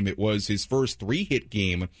time. It was his first 3-hit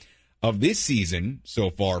game of this season so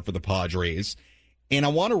far for the Padres. And I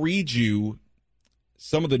want to read you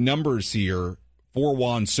some of the numbers here for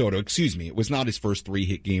Juan Soto. Excuse me, it was not his first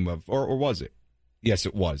 3-hit game of, or was it? Yes,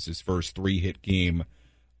 it was his first 3-hit game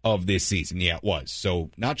of this season. Yeah, it was. So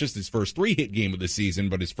not just his first 3-hit game of the season,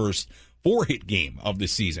 but his first 4-hit game of the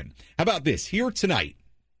season. How about this? Here tonight,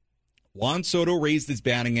 Juan Soto raised his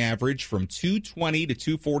batting average from 220 to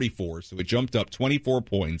 244, so it jumped up 24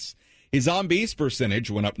 points. His on-base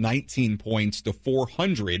percentage went up 19 points to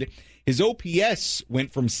 400. His OPS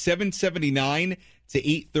went from 779 to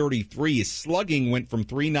 833. His slugging went from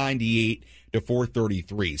 398 to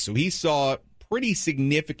 433. So he saw pretty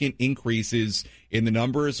significant increases in the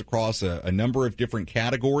numbers across a number of different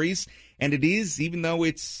categories. And it is, even though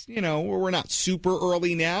it's, we're not super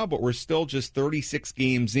early now, but we're still just 36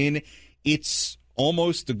 games in, it's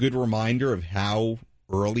almost a good reminder of how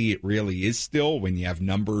early it really is still when you have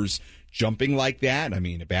numbers jumping like that. I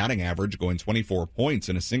mean, a batting average going 24 points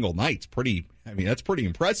in a single night's that's pretty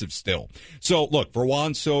impressive still. So, look, for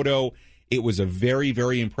Juan Soto, it was a very,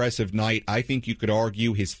 very impressive night. I think you could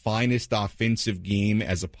argue his finest offensive game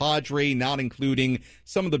as a Padre, not including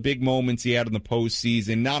some of the big moments he had in the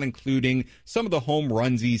postseason, not including some of the home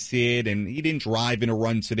runs he's hit, and he didn't drive in a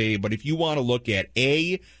run today. But if you want to look at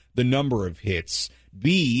A, the number of hits,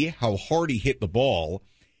 B, how hard he hit the ball,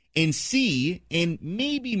 and C, and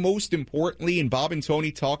maybe most importantly, and Bob and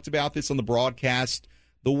Tony talked about this on the broadcast,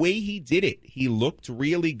 the way he did it. He looked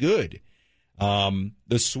really good.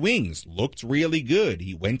 The swings looked really good.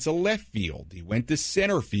 He went to left field. He went to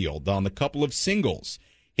center field on the couple of singles.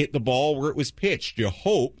 Hit the ball where it was pitched. You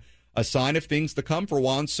hope a sign of things to come for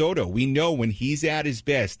Juan Soto. We know when he's at his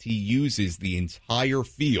best, he uses the entire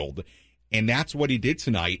field, and that's what he did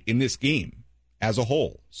tonight in this game as a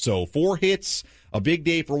whole. So 4 hits, a big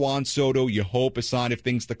day for Juan Soto. You hope a sign of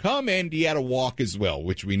things to come, and he had a walk as well,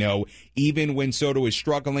 which we know even when Soto is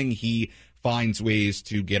struggling, he finds ways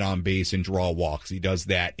to get on base and draw walks. He does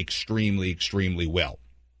that extremely, extremely well.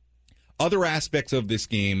 Other aspects of this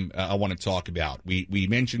game I want to talk about. We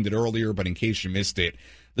mentioned it earlier, but in case you missed it,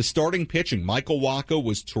 the starting pitching. Michael Wacha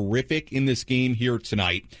was terrific in this game here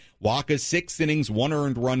tonight. Wacha, 6 innings, 1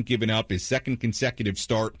 earned run given up, his second consecutive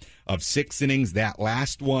start of 6 innings. That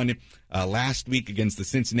last one last week against the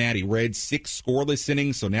Cincinnati Reds, 6 scoreless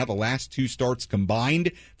innings. So now the last 2 starts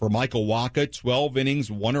combined for Michael Wacha, 12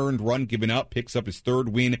 innings, 1 earned run given up, picks up his 3rd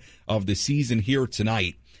win of the season here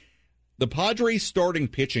tonight. The Padres starting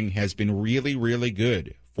pitching has been really, really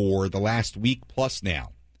good for the last week plus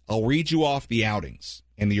now. I'll read you off the outings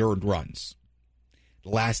and the earned runs. The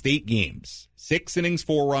last 8 games, 6 innings,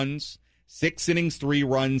 4 runs, 6 innings, 3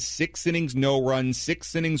 runs, 6 innings, no runs,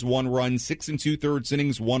 6 innings, 1 run, 6 2/3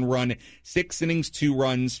 innings, 1 run, 6 innings, 2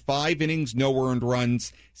 runs, 5 innings, no earned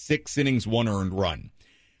runs, 6 innings, 1 earned run.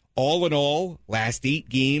 All in all, last 8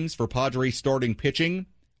 games for Padres starting pitching,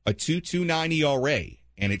 a 2.29 ERA.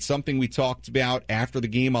 And it's something we talked about after the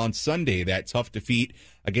game on Sunday, that tough defeat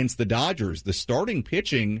against the Dodgers. The starting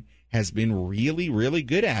pitching has been really, really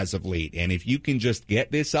good as of late. And if you can just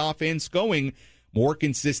get this offense going more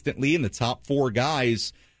consistently, and the top 4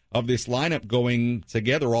 guys of this lineup going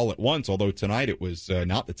together all at once, although tonight it was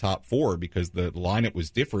not the top 4 because the lineup was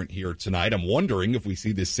different here tonight. I'm wondering if we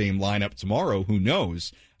see this same lineup tomorrow. Who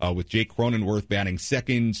knows? With Jake Cronenworth batting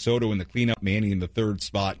second, Soto in the cleanup, Manny in the 3rd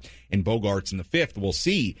spot, and Bogarts in the 5th. We'll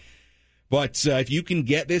see. But if you can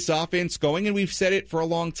get this offense going, and we've said it for a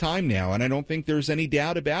long time now, and I don't think there's any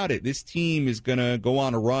doubt about it, this team is going to go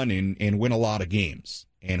on a run and win a lot of games.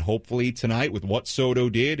 And hopefully tonight with what Soto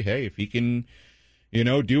did, hey, if he can,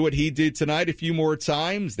 do what he did tonight a few more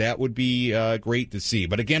times, that would be great to see.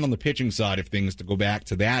 But again, on the pitching side of things, to go back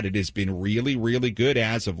to that, it has been really, really good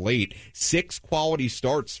as of late. 6 quality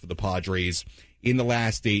starts for the Padres in the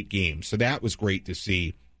last 8 games. So that was great to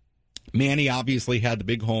see. Manny obviously had the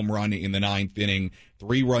big home run in the 9th inning,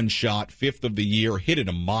 3-run shot, 5th of the year, hit it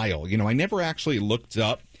a mile. I never actually looked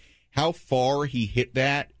up how far he hit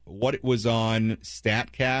that, what it was on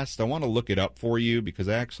StatCast. I want to look it up for you because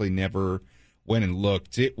I actually never went and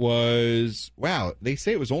looked. It was, they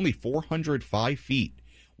say it was only 405 feet.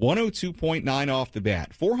 102.9 off the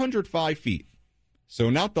bat. 405 feet. So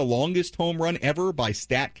not the longest home run ever by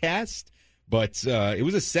StatCast, but it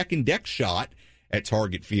was a second deck shot at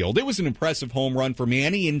Target Field. It was an impressive home run for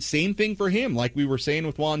Manny, and same thing for him. Like we were saying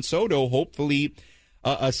with Juan Soto, hopefully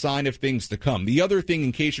a sign of things to come. The other thing,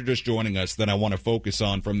 in case you're just joining us, that I want to focus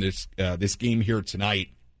on from this game here tonight,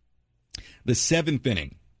 the 7th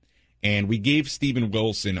inning. And we gave Steven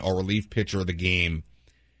Wilson, our relief pitcher of the game.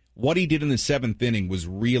 What he did in the 7th inning was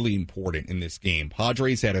really important in this game.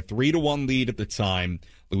 Padres had a 3-1 lead at the time.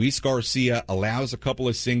 Luis Garcia allows a couple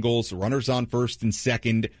of singles, runners on first and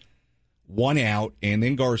second, 1 out, and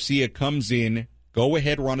then Garcia comes in,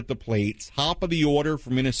 go-ahead run at the plate, top of the order for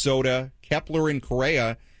Minnesota, Kepler and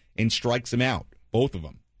Correa, and strikes him out, both of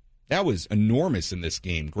them. That was enormous in this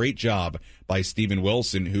game. Great job by Steven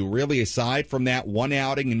Wilson, who really, aside from that one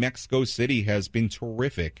outing in Mexico City, has been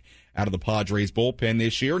terrific out of the Padres bullpen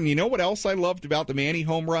this year. And you know what else I loved about the Manny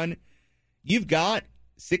home run? You've got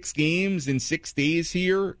 6 games in 6 days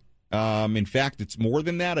here. In fact, it's more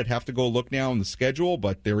than that. I'd have to go look now on the schedule,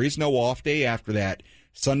 but there is no off day after that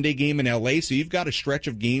Sunday game in L.A., so you've got a stretch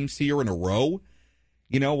of games here in a row.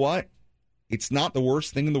 You know what? It's not the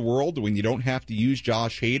worst thing in the world when you don't have to use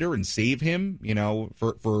Josh Hader and save him,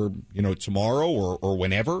 for tomorrow or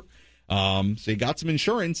whenever. So you got some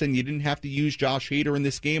insurance, and you didn't have to use Josh Hader in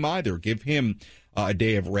this game either. Give him a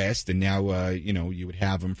day of rest, and now, you would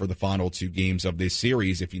have him for the final 2 games of this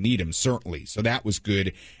series if you need him, certainly. So that was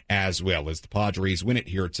good as well, as the Padres win it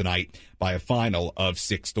here tonight by a final of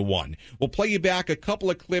 6-1. We'll play you back a couple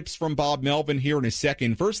of clips from Bob Melvin here in a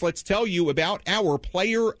second. First, let's tell you about our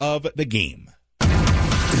player of the game.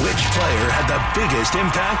 Which player had the biggest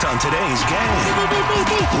impact on today's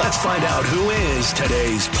game? Let's find out who is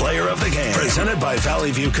today's player of the game. Presented by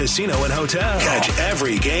Valley View Casino and Hotel. Catch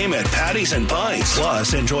every game at Patties and Pints.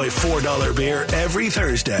 Plus, enjoy $4 beer every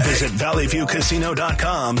Thursday. Visit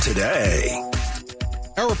valleyviewcasino.com today.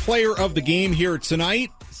 Our player of the game here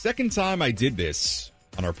tonight. Second time I did this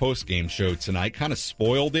on our post-game show tonight. Kind of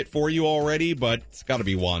spoiled it for you already, but it's got to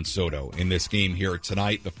be Juan Soto in this game here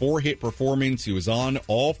tonight. The 4-hit performance. He was on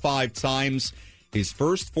all 5 times. His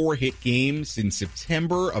first 4-hit game since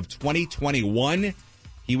September of 2021.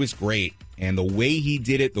 He was great. And the way he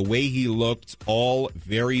did it, the way he looked, all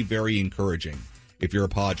very, very encouraging if you're a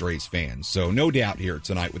Padres fan. So no doubt here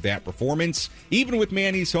tonight with that performance. Even with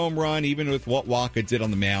Manny's home run, even with what Wacha did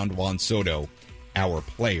on the mound, Juan Soto, our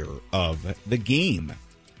player of the game.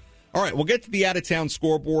 All right, we'll get to the out-of-town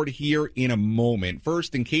scoreboard here in a moment.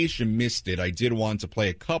 First, in case you missed it, I did want to play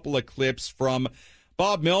a couple of clips from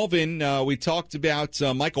Bob Melvin. We talked about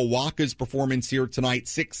Michael Wacha's performance here tonight.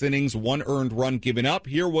 6 innings, 1 earned run given up.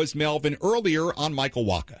 Here was Melvin earlier on Michael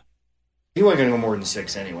Wacha. He wasn't going to go more than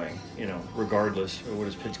 6 anyway, regardless of what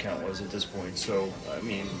his pitch count was at this point. So, I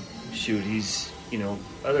mean, shoot, he's,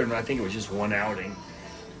 other than I think it was just 1 outing,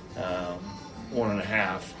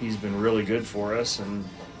 1.5, he's been really good for us, and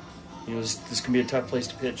this can be a tough place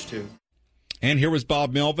to pitch, too. And here was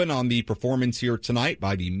Bob Melvin on the performance here tonight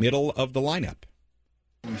by the middle of the lineup.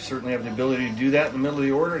 We certainly have the ability to do that in the middle of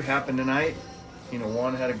the order. It happened tonight.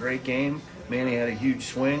 Juan had a great game. Manny had a huge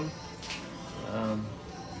swing.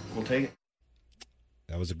 We'll take it.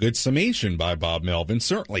 That was a good summation by Bob Melvin,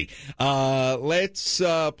 certainly. Let's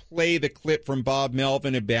play the clip from Bob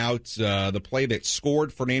Melvin about the play that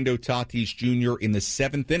scored Fernando Tatis Jr. in the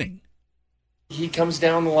 7th inning. He comes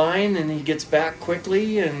down the line and he gets back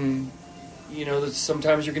quickly, and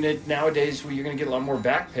sometimes nowadays you're gonna get a lot more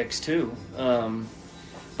back picks too.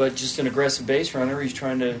 But just an aggressive base runner, he's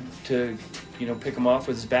trying to pick him off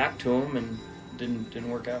with his back to him, and didn't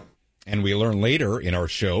work out. And we learn later in our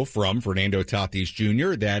show from Fernando Tatis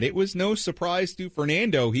Jr. that it was no surprise to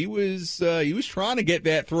Fernando. He was trying to get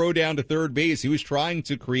that throw down to third base. He was trying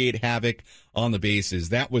to create havoc on the bases.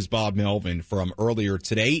 That was Bob Melvin from earlier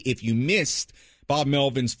today. If you missed Bob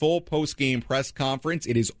Melvin's full post-game press conference,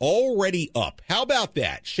 it is already up. How about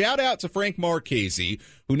that? Shout out to Frank Marchese,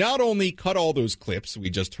 who not only cut all those clips we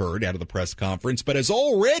just heard out of the press conference, but has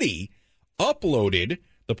already uploaded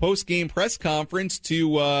the post-game press conference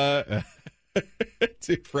to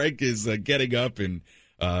Frank is getting up and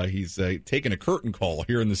he's taking a curtain call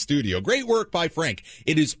here in the studio. Great work by Frank.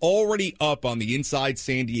 It is already up on the Inside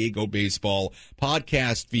San Diego Baseball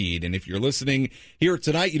podcast feed. And if you're listening here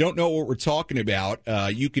tonight, you don't know what we're talking about,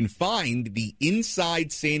 you can find the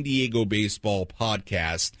Inside San Diego Baseball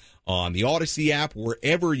podcast on the Odyssey app,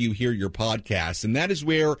 wherever you hear your podcasts. And that is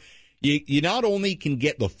where you not only can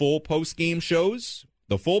get the full post-game shows,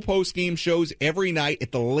 every night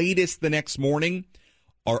at the latest the next morning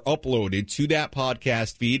are uploaded to that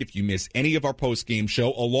podcast feed if you miss any of our post-game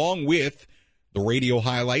show, along with the radio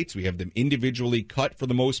highlights. We have them individually cut for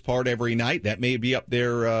the most part every night. That may be up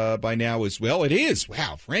there by now as well. It is.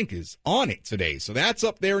 Wow, Frank is on it today. So that's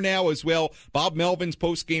up there now as well. Bob Melvin's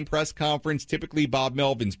post-game press conference, typically Bob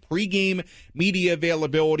Melvin's pregame media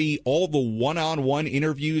availability, all the one-on-one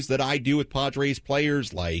interviews that I do with Padres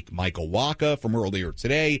players like Michael Wacha from earlier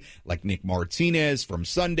today, like Nick Martinez from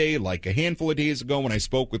Sunday, like a handful of days ago when I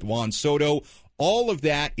spoke with Juan Soto. All of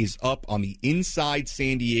that is up on the Inside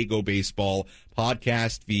San Diego Baseball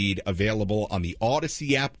podcast feed, available on the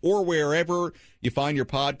Odyssey app or wherever you find your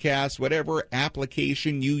podcasts, whatever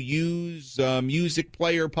application you use, music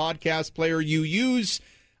player, podcast player you use.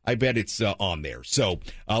 I bet it's on there. So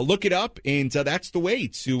look it up, and that's the way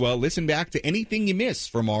to listen back to anything you miss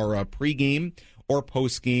from our pregame or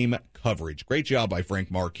postgame coverage. Great job by Frank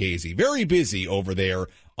Marchese. Very busy over there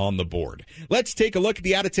on the board. Let's take a look at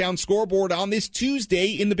the out-of-town scoreboard on this Tuesday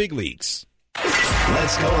in the big leagues.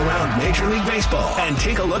 Let's go around Major League Baseball and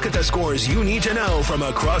take a look at the scores you need to know from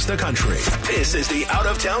across the country. This is the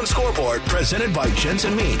Out-of-Town Scoreboard, presented by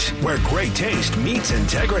Jensen Meat, where great taste meets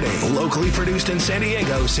integrity. Locally produced in San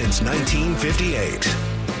Diego since 1958.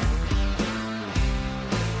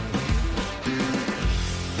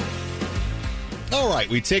 All right,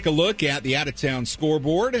 we take a look at the out-of-town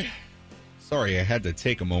scoreboard. Sorry, I had to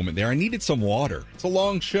take a moment there. I needed some water. It's a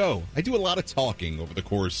long show. I do a lot of talking over the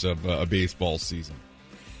course of a baseball season.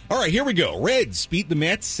 All right, here we go. Reds beat the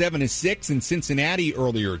Mets 7-6 in Cincinnati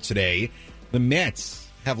earlier today. The Mets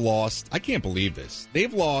have lost, I can't believe this,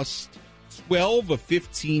 they've lost 12 of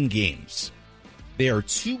 15 games. They are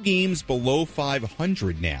 2 games below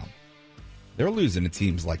 500 now. They're losing to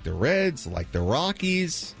teams like the Reds, like the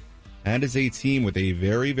Rockies. That is a team with a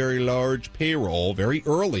very, very large payroll, very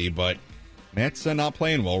early, but Mets are not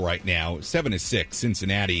playing well right now. 7-6,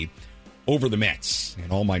 Cincinnati over the Mets.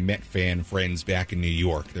 And all my Met fan friends back in New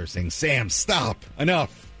York, they're saying, Sam, stop,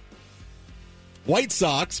 enough. White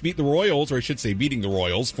Sox beat the Royals, or I should say beating the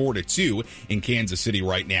Royals 4-2 in Kansas City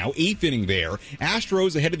right now. 8th inning there.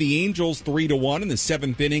 Astros ahead of the Angels 3-1 in the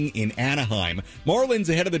 7th inning in Anaheim. Marlins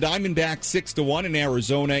ahead of the Diamondbacks 6-1 in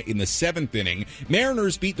Arizona in the 7th inning.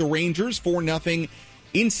 Mariners beat the Rangers 4-0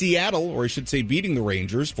 in Seattle, or I should say beating the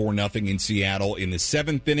Rangers 4-0 in Seattle in the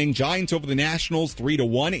 7th inning. Giants over the Nationals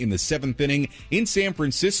 3-1 in the 7th inning in San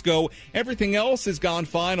Francisco. Everything else has gone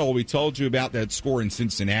final. We told you about that score in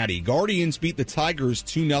Cincinnati. Guardians beat the Tigers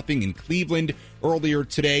 2-0 in Cleveland earlier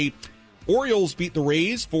today. Orioles beat the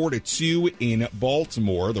Rays 4-2 in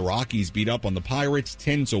Baltimore. The Rockies beat up on the Pirates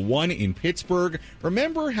 10-1 in Pittsburgh.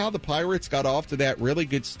 Remember how the Pirates got off to that really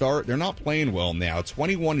good start? They're not playing well now,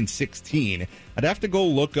 21-16. I'd have to go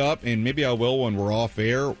look up, and maybe I will when we're off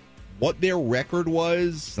air, what their record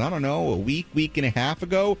was, I don't know, a week and a half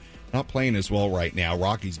ago. Not playing as well right now.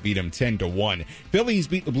 Rockies beat them 10-1. Phillies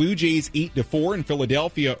beat the Blue Jays 8-4 in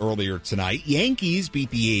Philadelphia earlier tonight. Yankees beat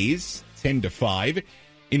the A's 10-5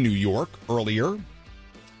 in New York earlier.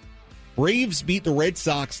 Braves beat the Red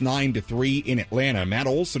Sox 9-3 in Atlanta. Matt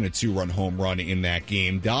Olson, a 2-run home run in that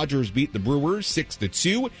game. Dodgers beat the Brewers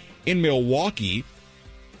 6-2 in Milwaukee.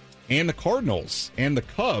 And the Cardinals and the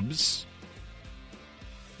Cubs.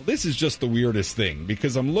 Well, this is just the weirdest thing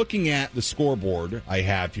because I'm looking at the scoreboard I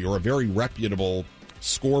have here, a very reputable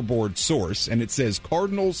scoreboard source, and it says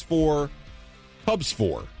Cardinals 4, Cubs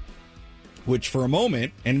 4, which for a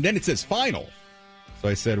moment, and then it says final. So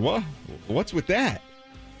I said, well, what's with that?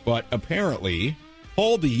 But apparently,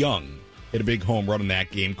 Paul DeYoung hit a big home run in that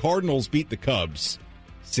game. Cardinals beat the Cubs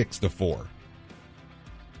 6-4.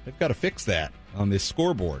 They've got to fix that on this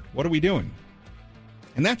scoreboard. What are we doing?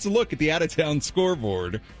 And that's a look at the out-of-town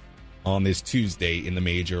scoreboard on this Tuesday in the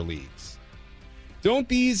major leagues. Don't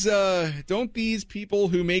these people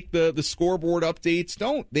who make the scoreboard updates,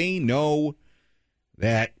 don't they know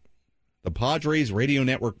that the Padres Radio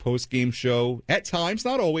Network postgame show, at times,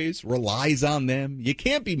 not always, relies on them? You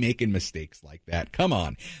can't be making mistakes like that. Come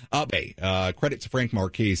on. Credit to Frank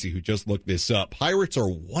Marchese, who just looked this up. Pirates are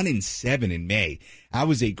 1-7 in May. That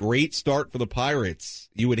was a great start for the Pirates.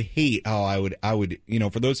 You would hate, I would,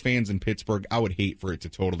 for those fans in Pittsburgh, I would hate for it to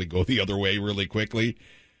totally go the other way really quickly.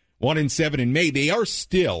 1-7 in May. They are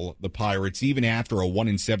still, the Pirates, even after a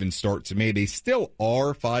 1-7 start to May, they still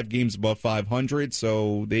are 5 games above 500,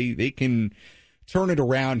 so they can turn it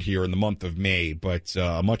around here in the month of May, but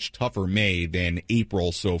a much tougher May than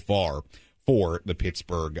April so far for the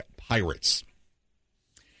Pittsburgh Pirates.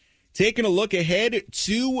 Taking a look ahead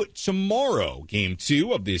to tomorrow, Game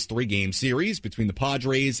 2 of this 3-game series between the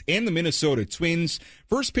Padres and the Minnesota Twins.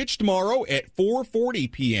 First pitch tomorrow at 4:40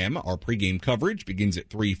 p.m. Our pregame coverage begins at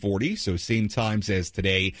 3:40, so same times as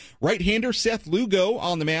today. Right-hander Seth Lugo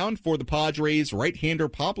on the mound for the Padres. Right-hander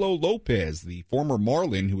Pablo Lopez, the former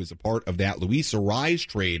Marlin who was a part of that Luis Arraez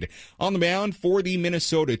trade, on the mound for the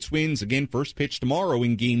Minnesota Twins. Again, first pitch tomorrow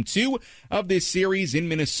in Game 2 of this series in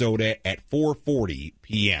Minnesota at 4:40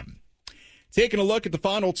 p.m. Taking a look at the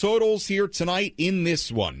final totals here tonight in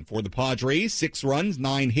this one. For the Padres, 6 runs,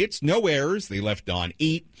 9 hits, no errors. They left on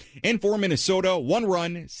 8. And for Minnesota, 1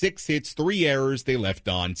 run, 6 hits, 3 errors. They left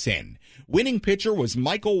on 10. Winning pitcher was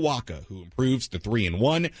Michael Wacha, who improves to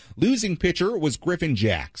 3-1. Losing pitcher was Griffin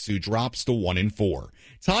Jax, who drops to 1-4.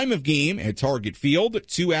 Time of game at Target Field,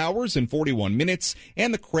 2 hours and 41 minutes.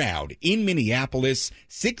 And the crowd in Minneapolis,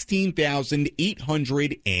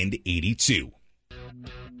 16,882.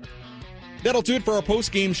 That'll do it for our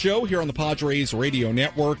post-game show here on the Padres Radio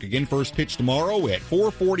Network. Again, first pitch tomorrow at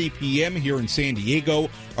 4:40 p.m. here in San Diego.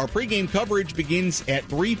 Our pregame coverage begins at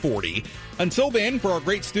 3:40. Until then, for our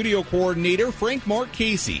great studio coordinator, Frank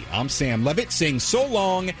Marchese, I'm Sam Levitt saying so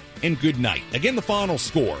long and good night. Again, the final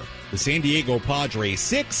score, the San Diego Padres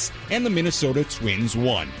 6 and the Minnesota Twins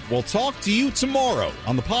 1. We'll talk to you tomorrow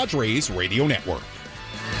on the Padres Radio Network.